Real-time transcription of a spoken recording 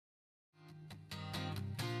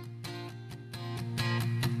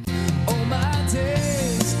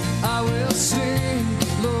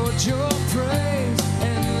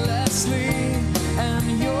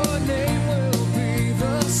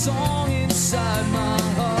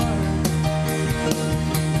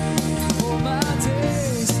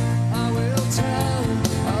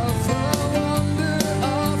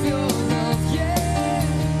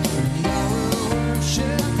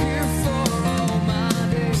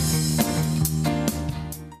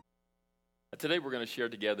Today we're going to share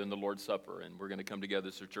together in the Lord's Supper, and we're going to come together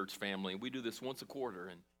as a church family. We do this once a quarter,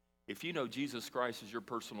 and if you know Jesus Christ as your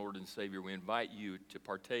personal Lord and Savior, we invite you to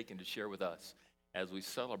partake and to share with us as we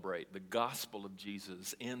celebrate the gospel of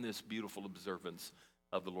Jesus in this beautiful observance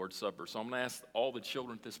of the Lord's Supper. So I'm going to ask all the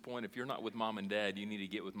children at this point, if you're not with mom and dad, you need to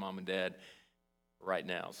get with mom and dad right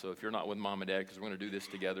now. So if you're not with mom and dad, because we're going to do this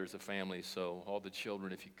together as a family, so all the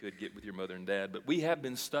children, if you could, get with your mother and dad. But we have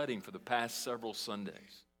been studying for the past several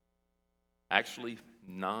Sundays. Actually,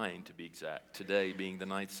 9 to be exact, today being the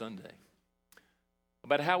 9th Sunday,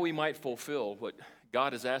 about how we might fulfill what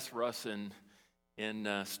God has asked for us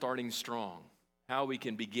in starting strong, how we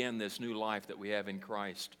can begin this new life that we have in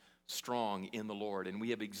Christ, strong in the Lord. And we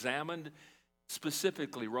have examined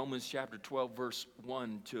specifically Romans chapter 12, verse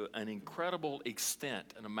 1 to an incredible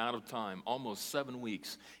extent, an amount of time, almost 7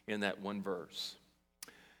 weeks in that one verse.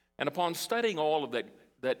 And upon studying all of that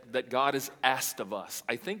God has asked of us,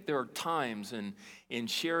 I think there are times in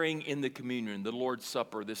sharing in the communion, the Lord's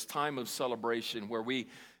Supper, this time of celebration where we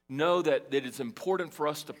know that it's important for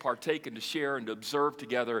us to partake and to share and to observe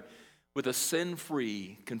together with a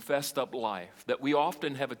sin-free, confessed-up life, that we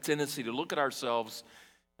often have a tendency to look at ourselves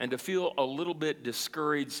and to feel a little bit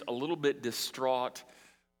discouraged, a little bit distraught,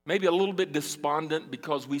 maybe a little bit despondent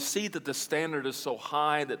because we see that the standard is so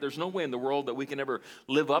high that there's no way in the world that we can ever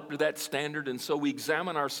live up to that standard. And so we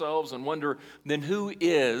examine ourselves and wonder, then who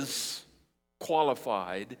is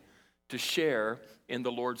qualified to share in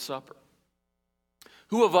the Lord's Supper?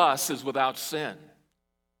 Who of us is without sin?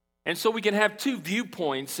 And so we can have two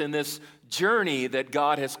viewpoints in this journey that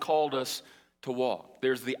God has called us to walk.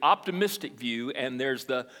 There's the optimistic view and there's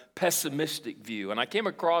the pessimistic view. And I came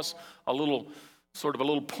across a little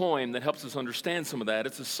poem that helps us understand some of that.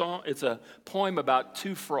 It's a poem about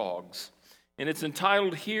two frogs, and it's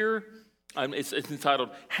entitled it's entitled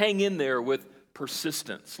 "Hang in There with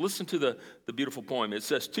Persistence." Listen to the beautiful poem. It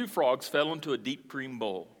says, "Two frogs fell into a deep green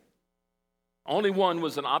bowl. Only one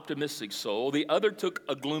was an optimistic soul, the other took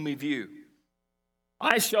a gloomy view.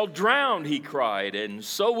 'I shall drown,' he cried, 'and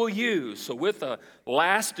so will you.' So with a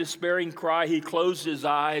last despairing cry, he closed his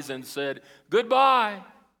eyes and said, 'Goodbye.'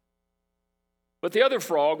 But the other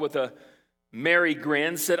frog, with a merry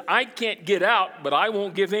grin, said, 'I can't get out, but I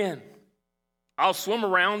won't give in. I'll swim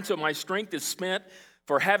around till my strength is spent,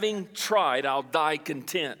 for having tried, I'll die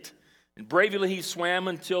content.' And bravely he swam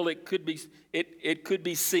until it could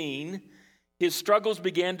be seen. His struggles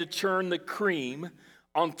began to churn the cream.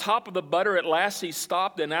 On top of the butter at last he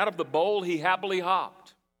stopped, and out of the bowl he happily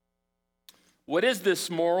hopped. What is this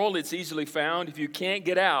moral? It's easily found. If you can't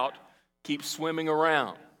get out, keep swimming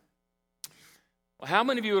around." Well, how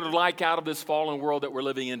many of you would like out of this fallen world that we're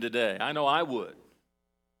living in today? I know I would.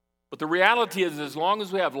 But the reality is, as long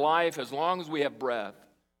as we have life, as long as we have breath,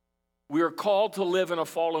 we are called to live in a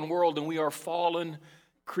fallen world, and we are fallen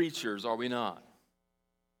creatures, are we not?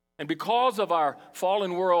 And because of our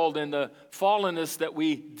fallen world and the fallenness that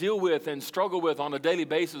we deal with and struggle with on a daily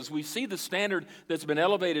basis, we see the standard that's been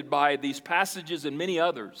elevated by these passages and many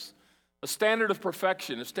others. A standard of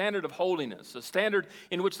perfection, a standard of holiness, a standard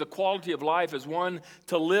in which the quality of life is one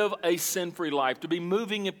to live a sin-free life, to be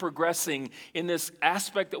moving and progressing in this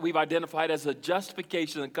aspect that we've identified as a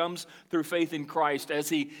justification that comes through faith in Christ. As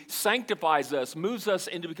He sanctifies us, moves us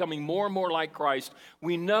into becoming more and more like Christ,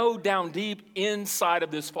 we know down deep inside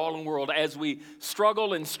of this fallen world, as we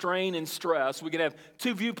struggle and strain and stress, we can have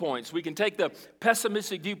two viewpoints. We can take the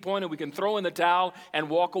pessimistic viewpoint and we can throw in the towel and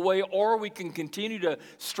walk away, or we can continue to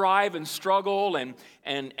strive and struggle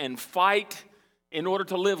and fight in order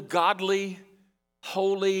to live godly,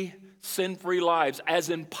 holy, sin-free lives. As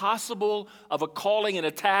impossible of a calling and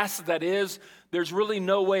a task that is, there's really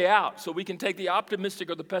no way out. So we can take the optimistic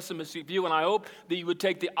or the pessimistic view, and I hope that you would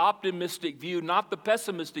take the optimistic view, not the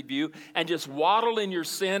pessimistic view, and just waddle in your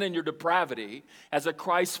sin and your depravity as a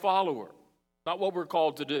Christ follower. Not what we're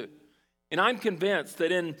called to do. And I'm convinced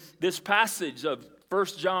that in this passage of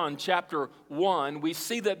 1 John chapter 1, we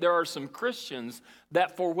see that there are some Christians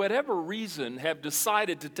that for whatever reason have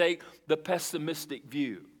decided to take the pessimistic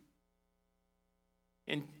view.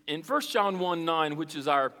 In 1 John 1:9, which is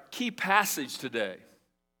our key passage today,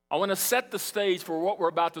 I want to set the stage for what we're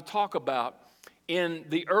about to talk about in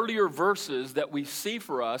the earlier verses that we see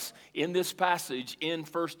for us in this passage in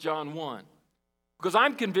 1 John 1. Because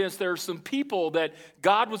I'm convinced there are some people that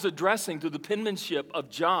God was addressing through the penmanship of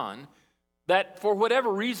John that for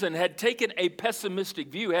whatever reason had taken a pessimistic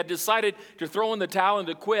view, had decided to throw in the towel and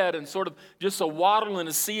to quit and sort of just a waddle in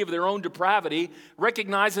a sea of their own depravity,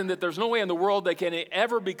 recognizing that there's no way in the world they can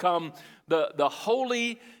ever become the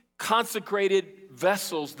holy, consecrated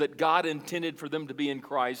vessels that God intended for them to be in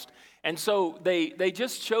Christ. And so they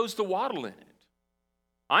just chose to waddle in it.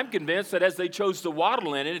 I'm convinced that as they chose to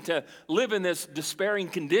waddle in it, to live in this despairing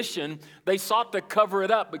condition, they sought to cover it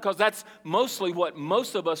up, because that's mostly what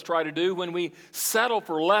most of us try to do when we settle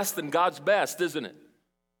for less than God's best, isn't it?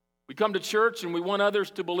 We come to church and we want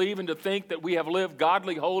others to believe and to think that we have lived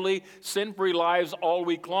godly, holy, sin-free lives all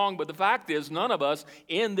week long. But the fact is, none of us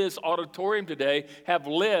in this auditorium today have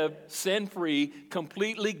lived sin-free,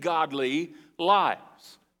 completely godly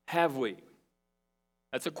lives. Have we?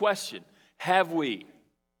 That's a question. Have we?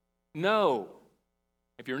 No.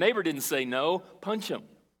 If your neighbor didn't say no, punch him.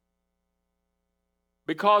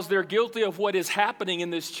 Because they're guilty of what is happening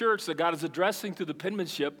in this church that God is addressing through the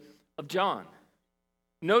penmanship of John.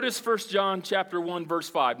 Notice 1 John chapter 1, verse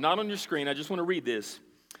 5. Not on your screen, I just want to read this.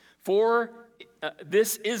 For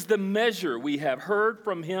this is the measure we have heard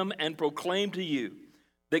from him and proclaimed to you,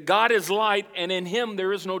 that God is light, and in him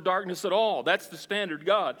there is no darkness at all. That's the standard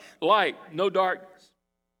God. Light, no darkness.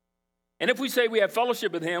 And if we say we have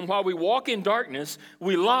fellowship with him while we walk in darkness,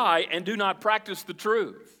 we lie and do not practice the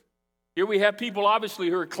truth. Here we have people obviously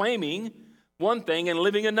who are claiming one thing and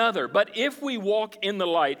living another. But if we walk in the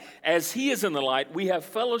light as he is in the light, we have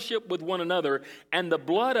fellowship with one another, and the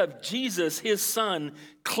blood of Jesus, his son,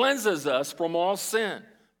 cleanses us from all sin.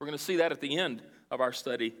 We're going to see that at the end of our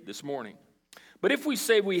study this morning. But if we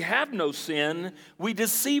say we have no sin, we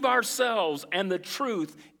deceive ourselves, and the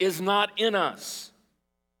truth is not in us.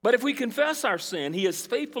 But if we confess our sin, he is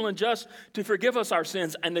faithful and just to forgive us our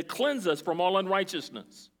sins and to cleanse us from all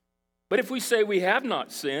unrighteousness. But if we say we have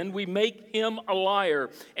not sinned, we make him a liar,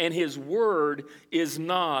 and his word is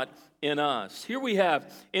not in us. Here we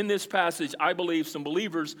have in this passage, I believe, some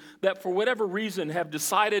believers that for whatever reason have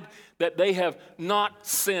decided that they have not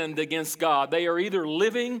sinned against God. They are either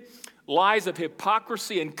living lives of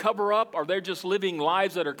hypocrisy and cover up, or they're just living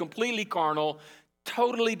lives that are completely carnal,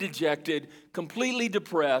 totally dejected, completely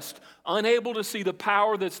depressed, unable to see the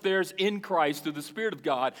power that's theirs in Christ through the Spirit of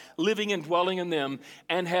God living and dwelling in them,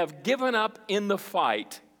 and have given up in the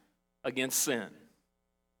fight against sin.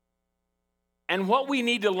 And what we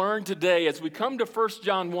need to learn today as we come to 1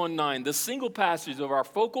 John 1:9, the single passage of our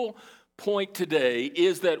focal point today,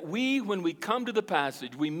 is that when we come to the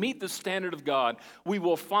passage, we meet the standard of God, we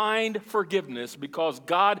will find forgiveness, because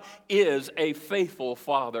God is a faithful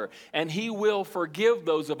Father, and he will forgive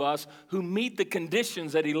those of us who meet the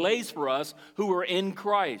conditions that he lays for us who are in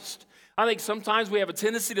Christ. I think sometimes we have a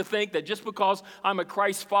tendency to think that just because I'm a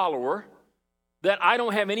Christ follower, that I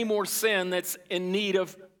don't have any more sin that's in need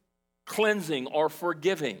of cleansing or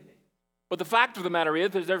forgiving. But the fact of the matter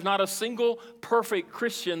is that there's not a single perfect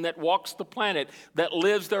Christian that walks the planet that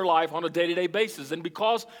lives their life on a day-to-day basis. And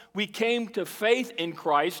because we came to faith in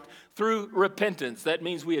Christ through repentance, that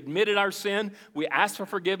means we admitted our sin, we asked for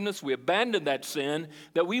forgiveness, we abandoned that sin,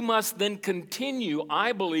 that we must then continue,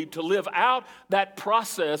 I believe, to live out that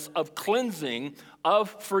process of cleansing, of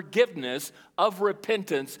forgiveness, of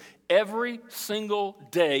repentance every single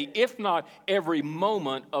day, if not every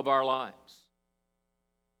moment of our lives.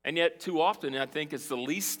 And yet, too often, I think it's the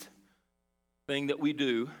least thing that we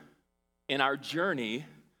do in our journey,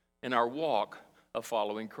 in our walk of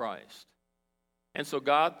following Christ. And so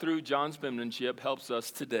God, through John's penmanship, helps us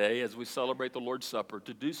today as we celebrate the Lord's Supper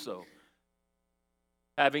to do so.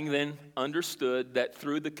 Having then understood that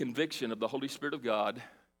through the conviction of the Holy Spirit of God,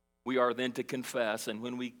 we are then to confess, and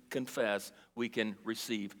when we confess, we can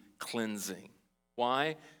receive cleansing.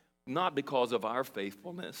 Why? Not because of our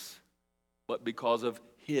faithfulness, but because of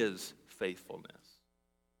his faithfulness.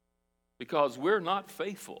 Because we're not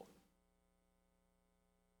faithful,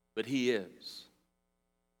 but he is.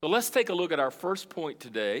 So let's take a look at our first point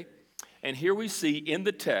today. And here we see in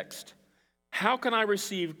the text, how can I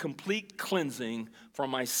receive complete cleansing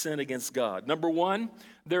from my sin against God? Number one,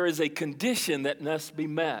 there is a condition that must be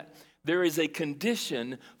met. There is a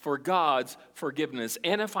condition for God's forgiveness.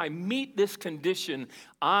 And if I meet this condition,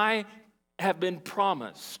 I have been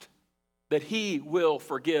promised that he will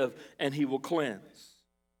forgive and he will cleanse.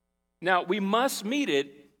 Now, we must meet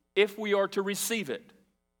it if we are to receive it.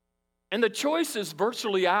 And the choice is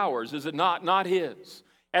virtually ours, is it not? Not his.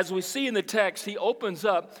 As we see in the text, he opens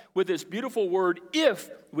up with this beautiful word, if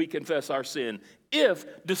we confess our sin.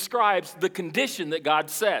 If describes the condition that God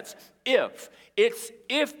sets. If. It's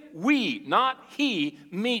if we, not he,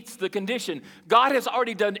 meets the condition. God has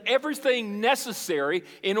already done everything necessary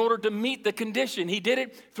in order to meet the condition. He did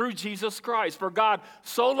it through Jesus Christ. For God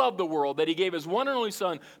so loved the world that he gave his one and only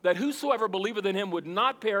Son, that whosoever believeth in him would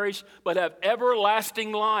not perish, but have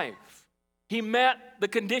everlasting life. He met the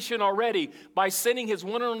condition already by sending his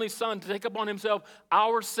one and only Son to take upon himself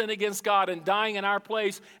our sin against God and dying in our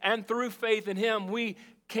place. And through faith in him, we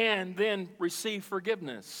can then receive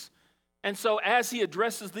forgiveness. And so as he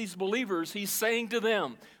addresses these believers, he's saying to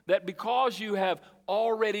them that because you have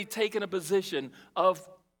already taken a position of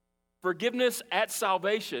forgiveness at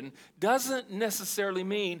salvation doesn't necessarily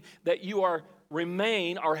mean that you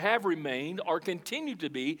remain or have remained or continue to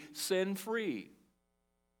be sin-free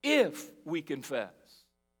if we confess.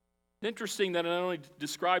 It's interesting that it not only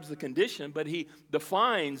describes the condition, but he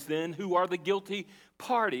defines then who are the guilty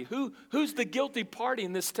party. Who's the guilty party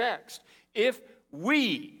in this text? If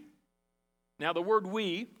we. Now the word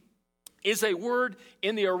we is a word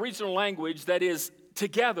in the original language that is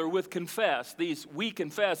together with confess. These we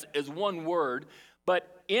confess is one word,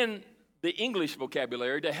 but in the English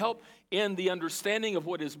vocabulary, to help in the understanding of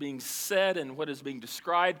what is being said and what is being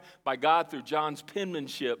described by God through John's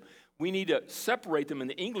penmanship, we need to separate them in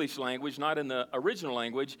the English language, not in the original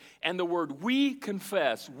language. And the word we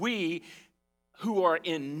confess, we who are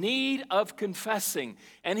in need of confessing.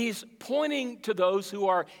 And he's pointing to those who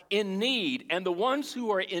are in need. And the ones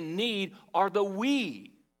who are in need are the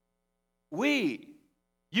we. We.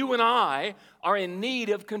 You and I are in need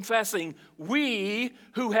of confessing. We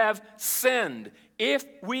who have sinned. If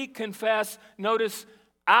we confess, notice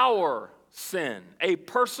our sin, a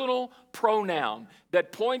personal pronoun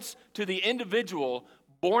that points to the individual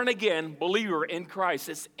born-again believer in Christ.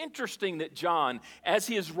 It's interesting that John, as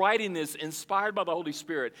he is writing this, inspired by the Holy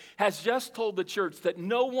Spirit, has just told the church that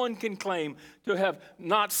no one can claim to have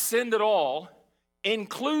not sinned at all,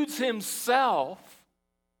 includes himself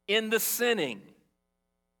in the sinning.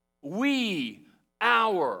 We,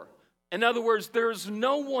 our. In other words, there's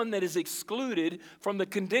no one that is excluded from the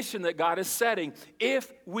condition that God is setting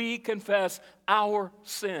if we confess our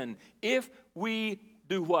sin. If we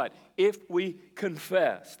do what? If we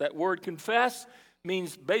confess. That word confess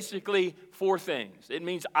means basically four things. It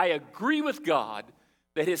means I agree with God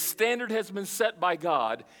that his standard has been set by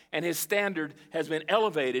God and his standard has been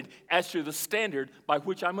elevated as to the standard by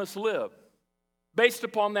which I must live. Based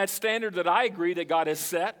upon that standard that I agree that God has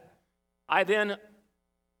set, I then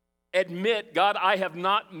admit, God, I have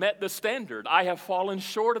not met the standard. I have fallen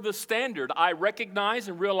short of the standard. I recognize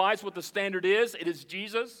and realize what the standard is. It is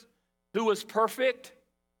Jesus who was perfect,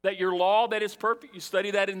 that your law that is perfect. You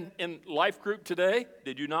study that in life group today,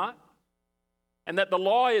 did you not? And that the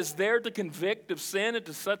law is there to convict of sin and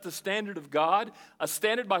to set the standard of God, a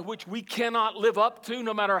standard by which we cannot live up to.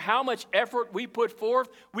 No matter how much effort we put forth,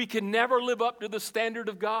 we can never live up to the standard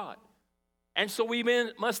of God. And so we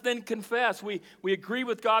must then confess. We agree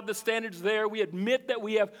with God, the standard's there. We admit that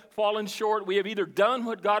we have fallen short. We have either done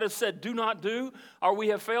what God has said do not do, or we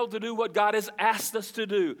have failed to do what God has asked us to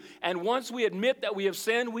do. And once we admit that we have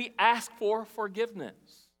sinned, we ask for forgiveness.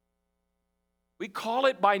 We call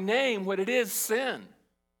it by name what it is, sin.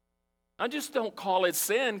 I just don't call it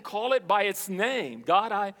sin. Call it by its name.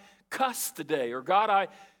 God, I cussed today. Or God,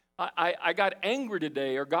 I got angry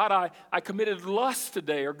today, or God, I committed lust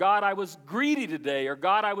today, or God, I was greedy today, or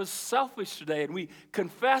God, I was selfish today. And we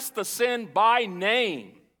confess the sin by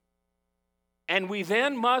name. And we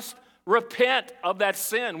then must repent of that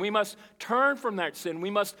sin. We must turn from that sin.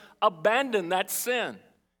 We must abandon that sin.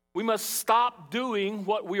 We must stop doing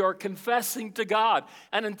what we are confessing to God.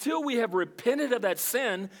 And until we have repented of that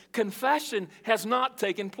sin, confession has not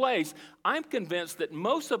taken place. I'm convinced that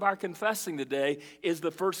most of our confessing today is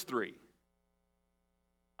the first three.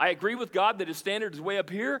 I agree with God that his standard is way up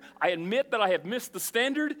here. I admit that I have missed the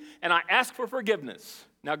standard, and I ask for forgiveness.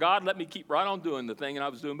 Now, God, let me keep right on doing the thing that I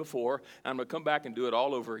was doing before, and I'm going to come back and do it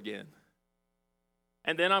all over again.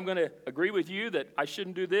 And then I'm going to agree with you that I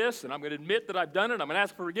shouldn't do this, and I'm going to admit that I've done it. I'm going to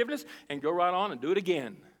ask for forgiveness and go right on and do it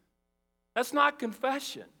again. That's not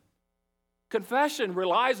confession. Confession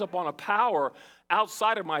relies upon a power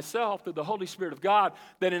outside of myself through the Holy Spirit of God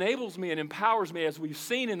that enables me and empowers me, as we've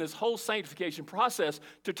seen in this whole sanctification process,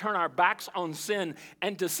 to turn our backs on sin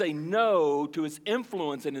and to say no to its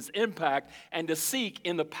influence and its impact, and to seek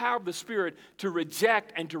in the power of the Spirit to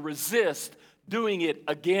reject and to resist doing it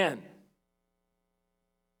again.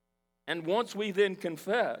 And once we then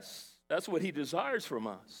confess, that's what he desires from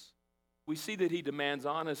us. We see that he demands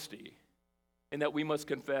honesty and that we must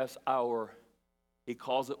confess he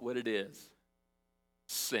calls it what it is,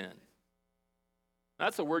 sin.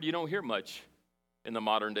 That's a word you don't hear much in the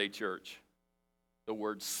modern day church, the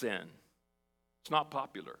word sin. It's not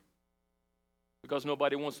popular because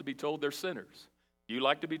nobody wants to be told they're sinners. Do you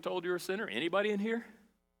like to be told you're a sinner? Anybody in here?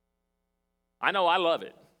 I know I love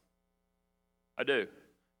it. I do.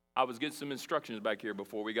 I was getting some instructions back here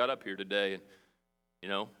before we got up here today.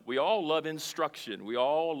 And, we all love instruction. We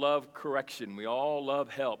all love correction. We all love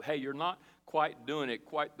help. Hey, you're not quite doing it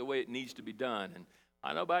quite the way it needs to be done. And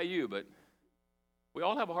I know about you, but we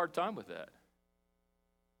all have a hard time with that.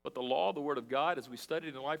 But the law, the Word of God, as we studied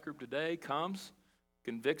in the life group today, comes,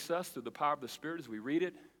 convicts us through the power of the Spirit as we read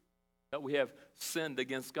it, that we have sinned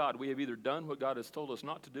against God. We have either done what God has told us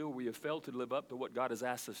not to do, or we have failed to live up to what God has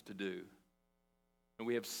asked us to do. And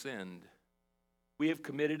we have sinned. We have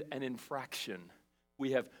committed an infraction.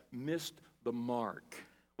 We have missed the mark.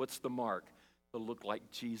 What's the mark? To look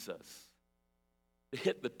like Jesus. To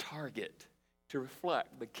hit the target. To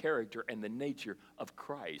reflect the character and the nature of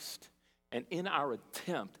Christ. And in our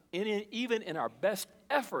attempt, even in our best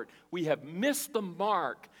effort, we have missed the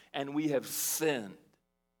mark and we have sinned.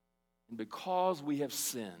 And because we have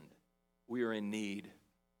sinned, we are in need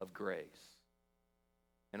of grace.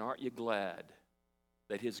 And aren't you glad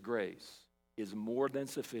that His grace is more than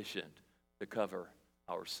sufficient to cover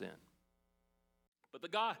our sin? But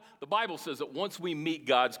the Bible says that once we meet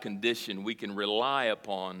God's condition, we can rely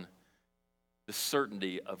upon the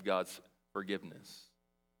certainty of God's forgiveness.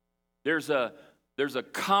 There's a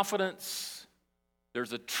confidence,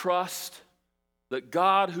 there's a trust that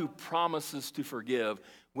God, who promises to forgive,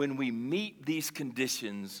 when we meet these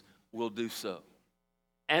conditions, will do so.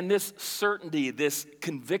 And this certainty, this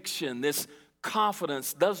conviction, this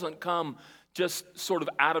confidence doesn't come just sort of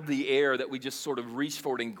out of the air that we just sort of reach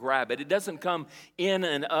for it and grab it. It doesn't come in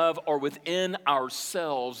and of or within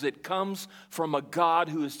ourselves. It comes from a God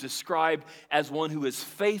who is described as one who is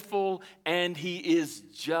faithful and He is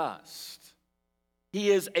just.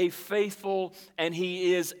 He is a faithful and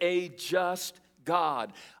He is a just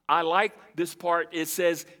God. I like this part. It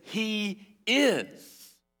says He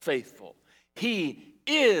is faithful. He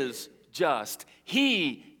is just.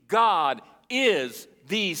 He, God, is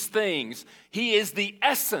these things. He is the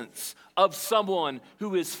essence of someone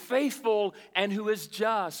who is faithful and who is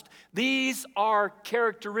just. These are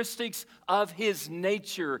characteristics of His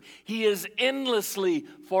nature. He is endlessly,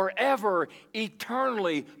 forever,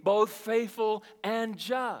 eternally, both faithful and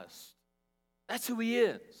just. That's who He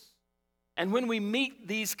is. And when we meet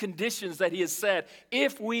these conditions that He has said,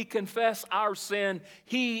 if we confess our sin,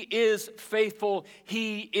 He is faithful,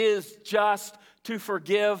 He is just to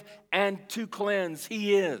forgive and to cleanse.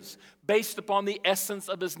 He is, based upon the essence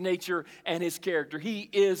of His nature and His character. He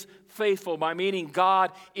is faithful, by meaning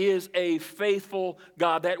God is a faithful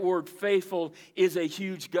God. That word faithful is a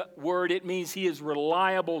huge word. It means He is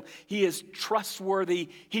reliable, He is trustworthy,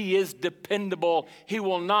 He is dependable. He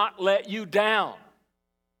will not let you down.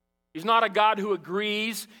 He's not a God who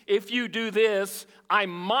agrees, if you do this, I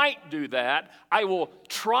might do that. I will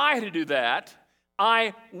try to do that.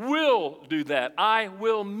 I will do that. I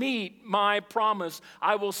will meet my promise.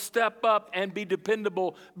 I will step up and be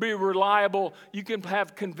dependable, be reliable. You can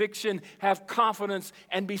have conviction, have confidence,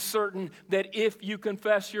 and be certain that if you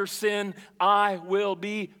confess your sin, I will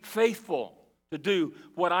be faithful to do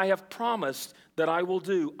what I have promised that I will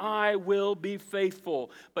do. I will be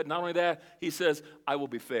faithful. But not only that, He says, I will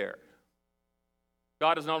be fair.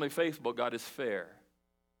 God is not only faithful, but God is fair.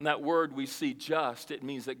 In that word we see just, it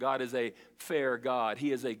means that God is a fair God.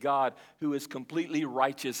 He is a God who is completely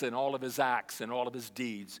righteous in all of His acts and all of His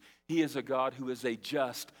deeds. He is a God who is a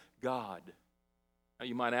just God. Now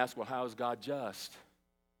you might ask, well, how is God just?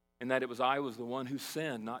 In that I was the one who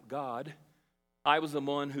sinned, not God. I was the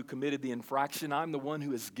one who committed the infraction. I'm the one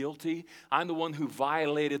who is guilty. I'm the one who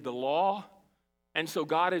violated the law. And so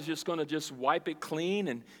God is just going to just wipe it clean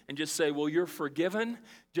and just say, well, you're forgiven,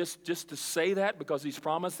 just to say that because He's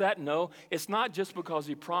promised that. No, it's not just because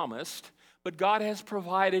He promised, but God has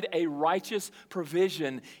provided a righteous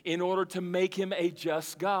provision in order to make Him a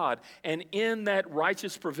just God. And in that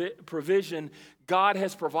righteous provision, God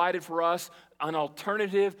has provided for us an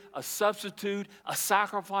alternative, a substitute, a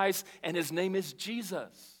sacrifice, and His name is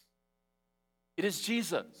Jesus. It is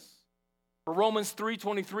Jesus. For Romans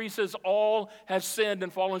 3:23 says, all have sinned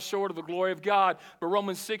and fallen short of the glory of God. But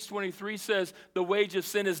Romans 6:23 says, the wage of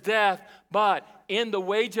sin is death. But in the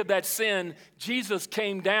wage of that sin, Jesus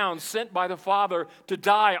came down, sent by the Father to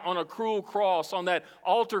die on a cruel cross on that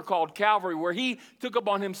altar called Calvary, where He took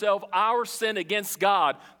upon Himself our sin against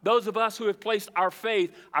God. Those of us who have placed our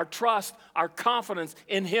faith, our trust, our confidence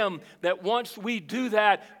in Him, that once we do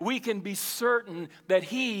that, we can be certain that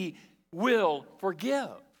He will forgive.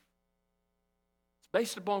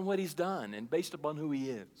 Based upon what He's done and based upon who He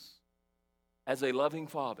is. As a loving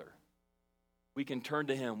Father, we can turn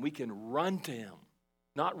to Him. We can run to Him.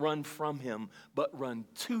 Not run from Him, but run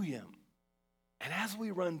to Him. And as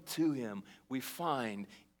we run to Him, we find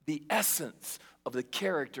the essence of the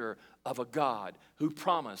character of a God who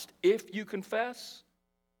promised, if you confess,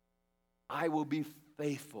 I will be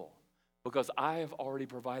faithful because I have already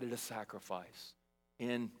provided a sacrifice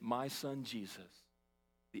in my Son Jesus.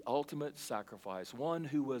 the ultimate sacrifice, one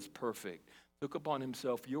who was perfect, took upon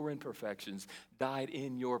himself your imperfections, died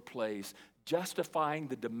in your place, justifying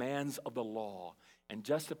the demands of the law and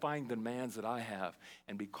justifying the demands that I have.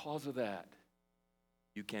 And because of that,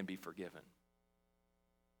 you can be forgiven.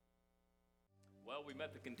 Well, we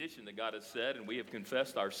met the condition that God has said, and we have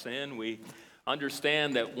confessed our sin. We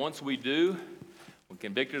understand that once we do, we're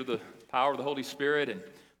convicted of the power of the Holy Spirit and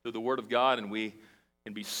through the Word of God, and we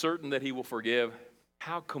can be certain that He will forgive.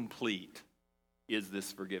 How complete is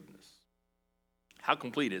this forgiveness? How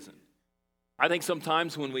complete is it? I think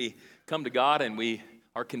sometimes when we come to God and we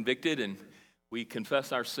are convicted and we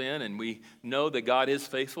confess our sin and we know that God is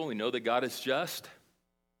faithful, we know that God is just,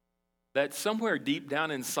 that somewhere deep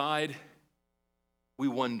down inside, we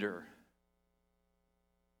wonder,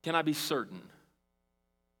 can I be certain?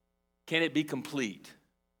 Can it be complete?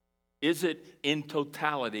 Is it in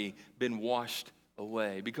totality been washed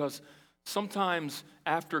away? Because sometimes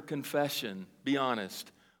after confession, be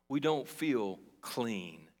honest, we don't feel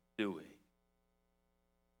clean, do we?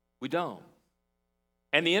 We don't.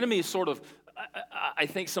 And the enemy sort of, I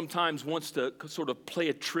think sometimes wants to sort of play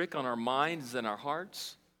a trick on our minds and our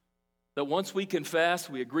hearts. That once we confess,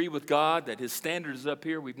 we agree with God that His standard is up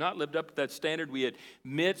here. We've not lived up to that standard. We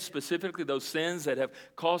admit specifically those sins that have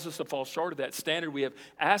caused us to fall short of that standard. We have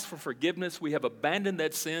asked for forgiveness. We have abandoned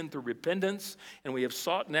that sin through repentance. And we have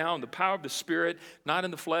sought now in the power of the Spirit, not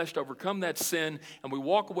in the flesh, to overcome that sin. And we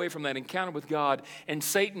walk away from that encounter with God. And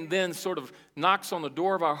Satan then sort of knocks on the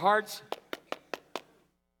door of our hearts.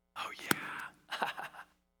 Oh, yeah.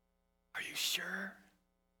 Are you sure?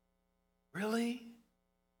 Really?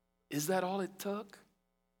 Is that all it took?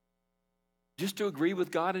 Just to agree with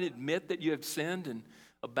God and admit that you have sinned and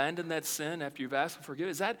abandon that sin after you've asked for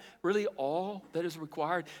forgiveness? Is that really all that is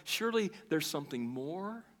required? Surely there's something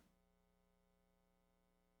more.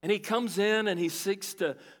 And he comes in and he seeks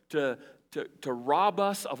to rob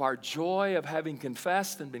us of our joy of having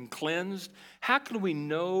confessed and been cleansed. How can we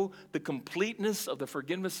know the completeness of the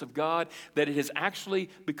forgiveness of God, that it has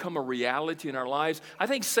actually become a reality in our lives? I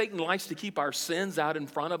think Satan likes to keep our sins out in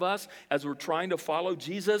front of us as we're trying to follow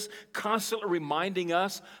Jesus, constantly reminding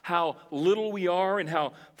us how little we are and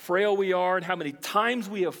how frail we are and how many times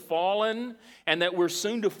we have fallen and that we're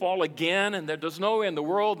soon to fall again, and that there's no way in the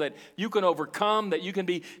world that you can overcome, that you can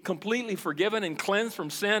be completely forgiven and cleansed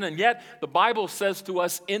from sin. And yet the Bible says to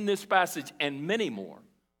us in this passage and many more,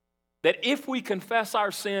 that if we confess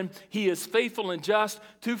our sin, He is faithful and just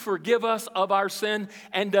to forgive us of our sin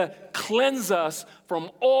and to cleanse us from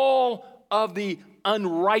all of the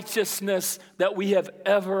unrighteousness that we have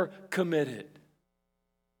ever committed.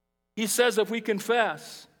 He says if we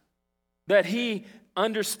confess, that He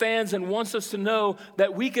understands and wants us to know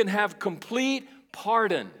that we can have complete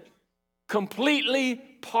pardon, completely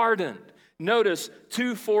pardoned. Notice,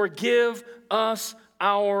 to forgive us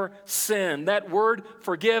our sin. That word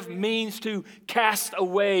forgive means to cast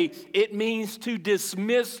away. It means to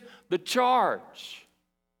dismiss the charge.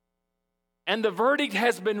 And the verdict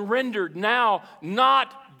has been rendered now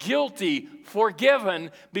not guilty, forgiven,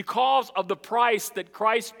 because of the price that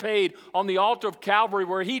Christ paid on the altar of Calvary,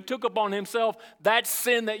 where He took upon Himself that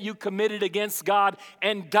sin that you committed against God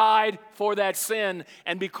and died for that sin.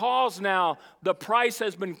 And because now the price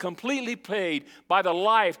has been completely paid by the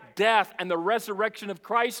life, death, and the resurrection of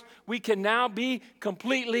Christ, we can now be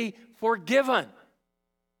completely forgiven.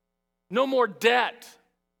 No more debt.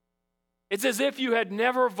 It's as if you had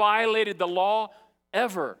never violated the law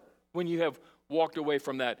ever when you have walked away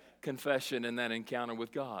from that confession and that encounter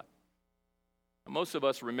with God. Most of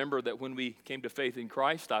us remember that when we came to faith in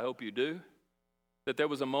Christ, I hope you do, that there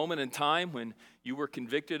was a moment in time when you were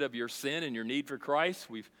convicted of your sin and your need for Christ.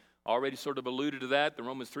 We've already sort of alluded to that, the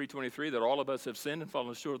Romans 3:23, that all of us have sinned and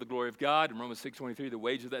fallen short of the glory of God. In Romans 6:23, the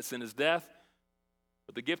wage of that sin is death.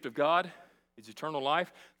 But the gift of God is eternal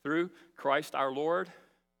life through Christ our Lord.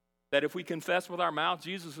 That if we confess with our mouth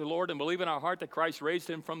Jesus is the Lord and believe in our heart that Christ raised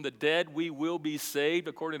Him from the dead, we will be saved,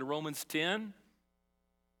 according to Romans 10.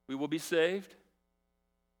 We will be saved.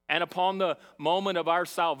 And upon the moment of our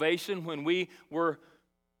salvation, when we were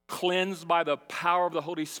cleansed by the power of the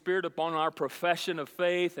Holy Spirit, upon our profession of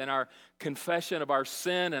faith and our confession of our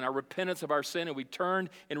sin and our repentance of our sin, and we turned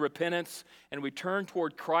in repentance and we turned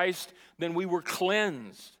toward Christ, then we were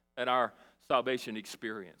cleansed at our salvation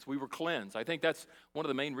experience. We were cleansed. I think that's one of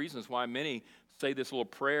the main reasons why many say this little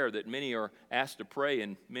prayer that many are asked to pray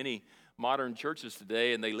in many modern churches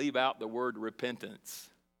today, and they leave out the word repentance.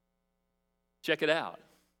 Check it out.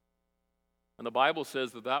 And the Bible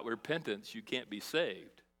says without repentance, you can't be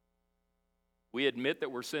saved. We admit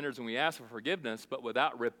that we're sinners and we ask for forgiveness, but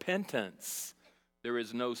without repentance, there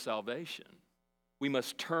is no salvation. We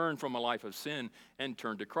must turn from a life of sin and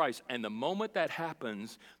turn to Christ. And the moment that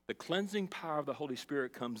happens, the cleansing power of the Holy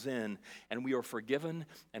Spirit comes in, and we are forgiven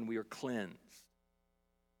and we are cleansed.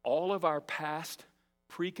 All of our past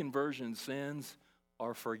pre-conversion sins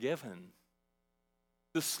are forgiven.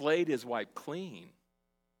 The slate is wiped clean.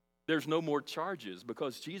 There's no more charges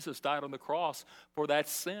because Jesus died on the cross for that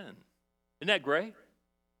sin. Isn't that great?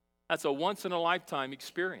 That's a once-in-a-lifetime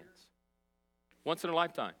experience. Once in a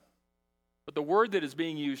lifetime. But the word that is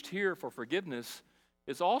being used here for forgiveness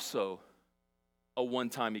is also a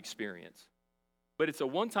one-time experience. But it's a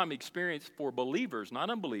one-time experience for believers, not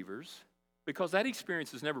unbelievers, because that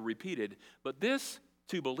experience is never repeated. But this,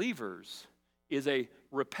 to believers, is a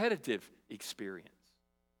repetitive experience.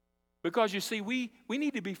 Because you see, we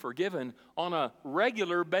need to be forgiven on a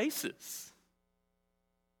regular basis.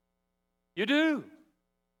 You do.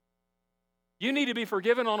 You need to be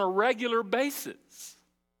forgiven on a regular basis.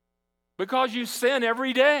 Because you sin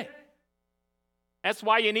every day. That's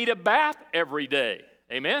why you need a bath every day.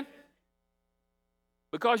 Amen?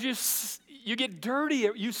 Because you get dirty,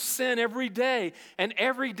 you sin every day. And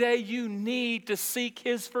every day you need to seek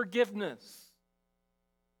His forgiveness.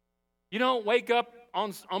 You don't wake up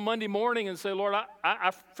on Monday morning and say, Lord,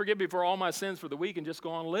 I forgive me for all my sins for the week and just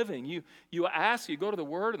go on living. You ask, you go to the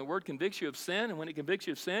Word, and the Word convicts you of sin. And when it convicts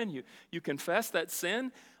you of sin, you confess that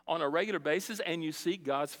sin on a regular basis, and you seek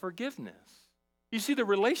God's forgiveness. You see, the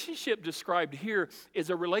relationship described here is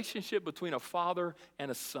a relationship between a father and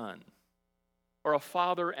a son, or a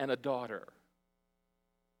father and a daughter.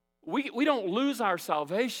 We don't lose our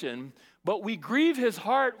salvation, but we grieve His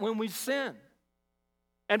heart when we sin.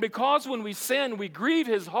 And because when we sin, we grieve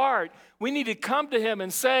His heart, we need to come to Him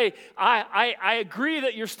and say, I agree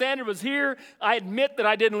that your standard was here. I admit that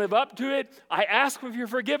I didn't live up to it. I ask for your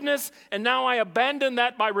forgiveness, and now I abandon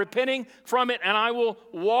that by repenting from it, and I will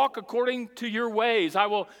walk according to your ways. I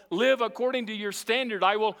will live according to your standard.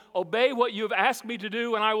 I will obey what you have asked me to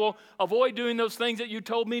do, and I will avoid doing those things that you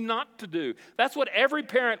told me not to do. That's what every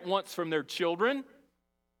parent wants from their children.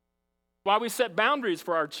 Why we set boundaries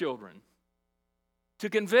for our children. To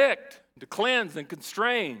convict, to cleanse and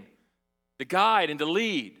constrain, to guide and to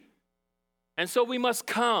lead. And so we must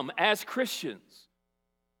come as Christians,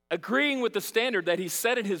 agreeing with the standard that He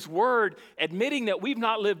set in His Word, admitting that we've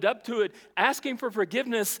not lived up to it, asking for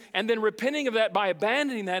forgiveness, and then repenting of that by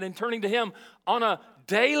abandoning that and turning to Him on a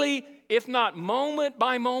daily, if not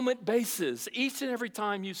moment-by-moment basis. Each and every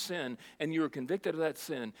time you sin and you are convicted of that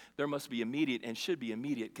sin, there must be immediate and should be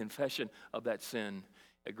immediate confession of that sin,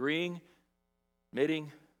 agreeing,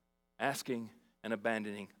 admitting, asking, and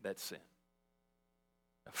abandoning that sin.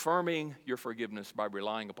 Affirming your forgiveness by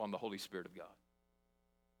relying upon the Holy Spirit of God.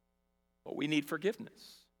 But we need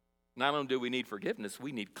forgiveness. Not only do we need forgiveness,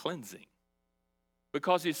 we need cleansing.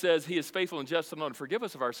 Because He says He is faithful and just not to forgive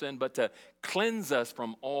us of our sin, but to cleanse us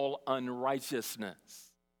from all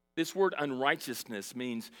unrighteousness. This word unrighteousness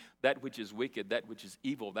means that which is wicked, that which is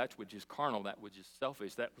evil, that which is carnal, that which is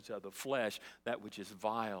selfish, that which is of the flesh, that which is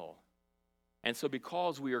vile. And so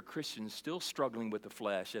because we are Christians still struggling with the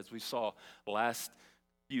flesh, as we saw last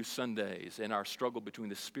few Sundays in our struggle between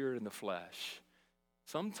the spirit and the flesh,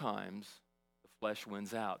 sometimes the flesh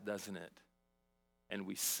wins out, doesn't it? And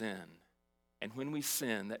we sin. And when we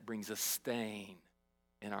sin, that brings a stain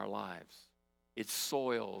in our lives. It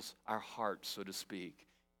soils our hearts, so to speak.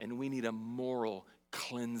 And we need a moral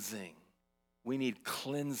cleansing. We need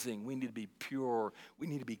cleansing. We need to be pure. We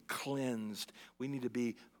need to be cleansed. We need to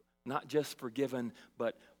be not just forgiven,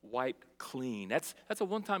 but wiped clean. That's a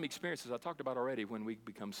one-time experience, as I talked about already, when we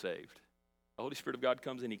become saved. The Holy Spirit of God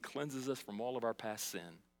comes and He cleanses us from all of our past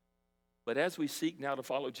sin. But as we seek now to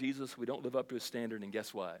follow Jesus, we don't live up to His standard, and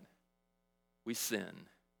guess what? We sin.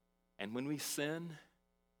 And when we sin,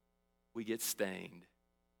 we get stained.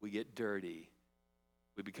 We get dirty.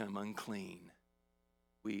 We become unclean.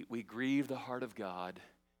 We grieve the heart of God,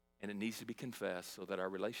 and it needs to be confessed so that our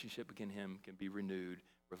relationship with Him can be renewed,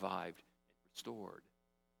 revived, and restored.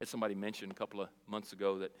 As somebody mentioned a couple of months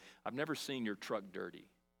ago that I've never seen your truck dirty.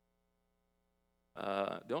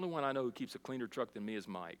 The only one I know who keeps a cleaner truck than me is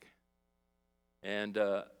Mike. And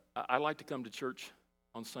I like to come to church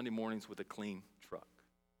on Sunday mornings with a clean truck.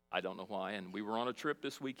 I don't know why. And we were on a trip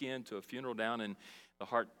this weekend to a funeral down in the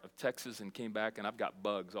heart of Texas and came back, and I've got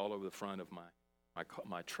bugs all over the front of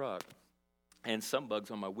my truck and some bugs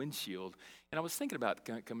on my windshield. And I was thinking about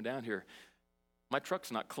coming down here. My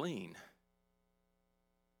truck's not clean.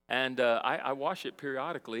 And I wash it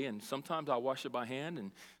periodically, and sometimes I wash it by hand,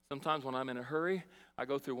 and sometimes when I'm in a hurry, I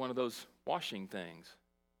go through one of those washing things.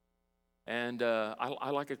 And I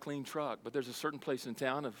like a clean truck, but there's a certain place in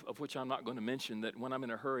town of which I'm not going to mention that when I'm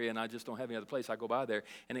in a hurry and I just don't have any other place, I go by there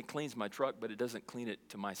and it cleans my truck, but it doesn't clean it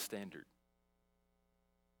to my standard.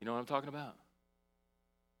 You know what I'm talking about?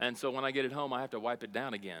 And so when I get it home, I have to wipe it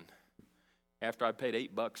down again after I paid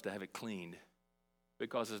 $8 to have it cleaned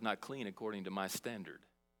because it's not clean according to my standard.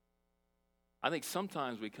 I think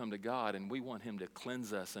sometimes we come to God and we want him to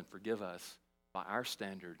cleanse us and forgive us by our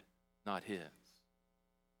standard, not his.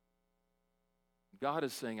 God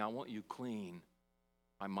is saying, I want you clean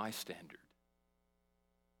by my standard.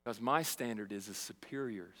 Because my standard is a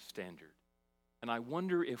superior standard. And I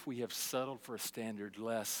wonder if we have settled for a standard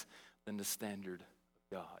less than the standard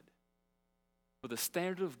of God. For the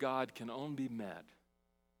standard of God can only be met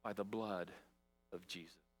by the blood of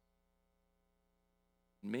Jesus.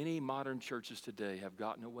 Many modern churches today have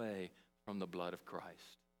gotten away from the blood of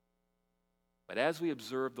Christ. But as we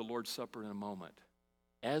observe the Lord's Supper in a moment,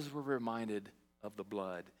 as we're reminded of the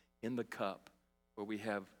blood in the cup where we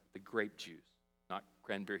have the grape juice, not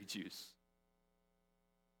cranberry juice,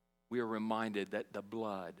 we are reminded that the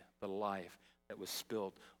blood, the life that was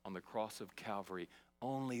spilled on the cross of Calvary,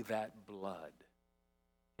 only that blood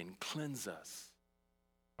can cleanse us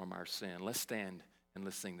from our sin. Let's stand and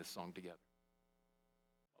let's sing this song together.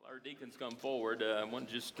 Well, our deacons come forward.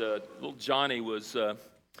 Little Johnny was,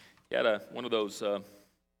 he had one of those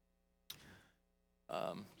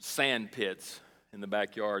sand pits in the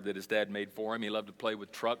backyard that his dad made for him. He loved to play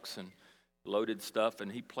with trucks and loaded stuff,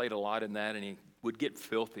 and he played a lot in that, and he would get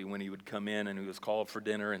filthy when he would come in and he was called for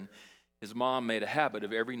dinner. And his mom made a habit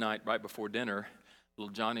of every night right before dinner,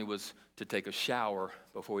 little Johnny was to take a shower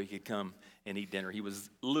before he could come and eat dinner. He was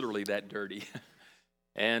literally that dirty.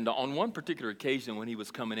 And on one particular occasion when he was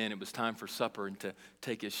coming in, it was time for supper and to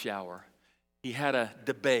take his shower. He had a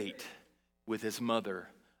debate with his mother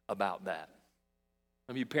about that.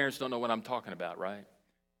 Some of you parents don't know what I'm talking about, right?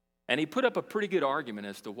 And he put up a pretty good argument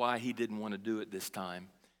as to why he didn't want to do it this time.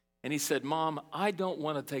 And he said, Mom, I don't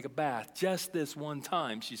want to take a bath just this one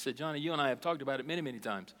time. She said, Johnny, you and I have talked about it many, many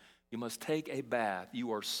times. You must take a bath.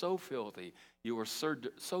 You are so filthy. You are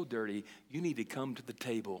so dirty. You need to come to the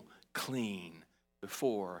table clean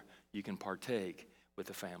before you can partake with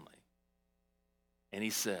the family. And he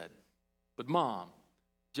said, but Mom,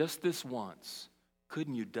 just this once,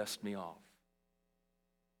 couldn't you dust me off?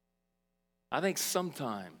 I think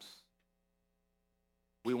sometimes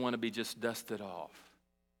we want to be just dusted off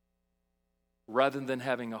rather than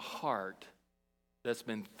having a heart that's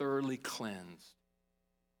been thoroughly cleansed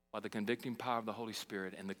by the convicting power of the Holy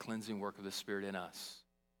Spirit and the cleansing work of the Spirit in us.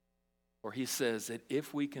 For he says that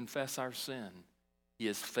if we confess our sin, he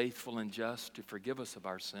is faithful and just to forgive us of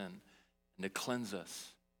our sin and to cleanse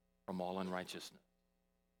us from all unrighteousness.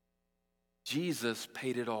 Jesus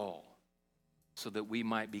paid it all so that we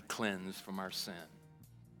might be cleansed from our sin.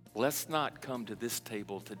 Let's not come to this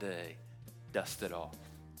table today dusted off.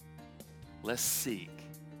 Let's seek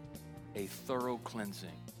a thorough cleansing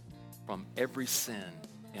from every sin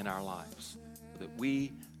in our lives so that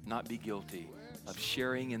we not be guilty of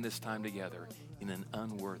sharing in this time together in an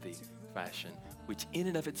unworthy fashion, which in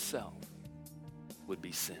and of itself would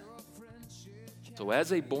be sin. So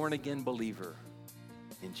as a born-again believer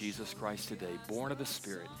in Jesus Christ today, born of the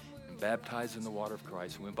Spirit and baptized in the water of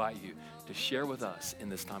Christ, we invite you to share with us in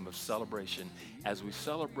this time of celebration as we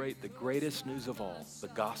celebrate the greatest news of all, the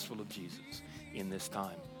gospel of Jesus, in this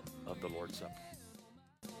time of the Lord's Supper.